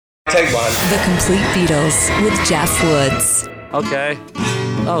Take one. The Complete Beatles with Jeff Woods. Okay.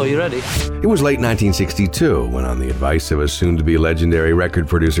 Oh, you ready? It was late 1962 when, on the advice of a soon-to-be legendary record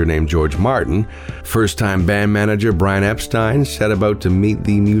producer named George Martin, first-time band manager Brian Epstein set about to meet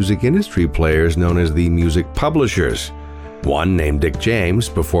the music industry players known as the music publishers. One, named Dick James,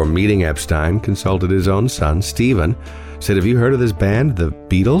 before meeting Epstein, consulted his own son, Stephen, said, "Have you heard of this band, the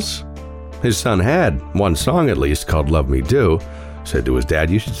Beatles?" His son had one song at least called Love Me Do, said to his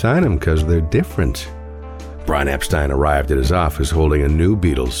dad, "You should sign them because they're different." Brian Epstein arrived at his office holding a new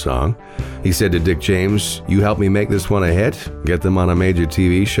Beatles song. He said to Dick James, "You help me make this one a hit, get them on a major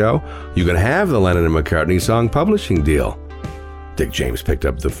TV show, you can have the Lennon and McCartney song publishing deal." Dick James picked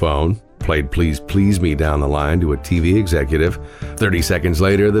up the phone, played Please Please Me down the line to a TV executive. 30 seconds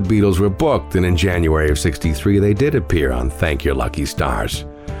later, the Beatles were booked, and in January of '63, they did appear on Thank Your Lucky Stars.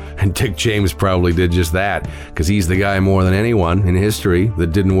 And Dick James probably did just that, because he's the guy more than anyone in history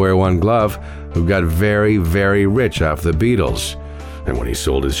that didn't wear one glove, who got very, very rich off the Beatles. And when he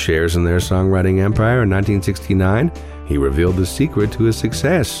sold his shares in their songwriting empire in 1969, he revealed the secret to his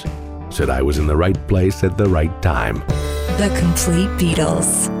success. Said, "I was in the right place at the right time." The Complete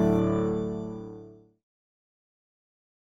Beatles.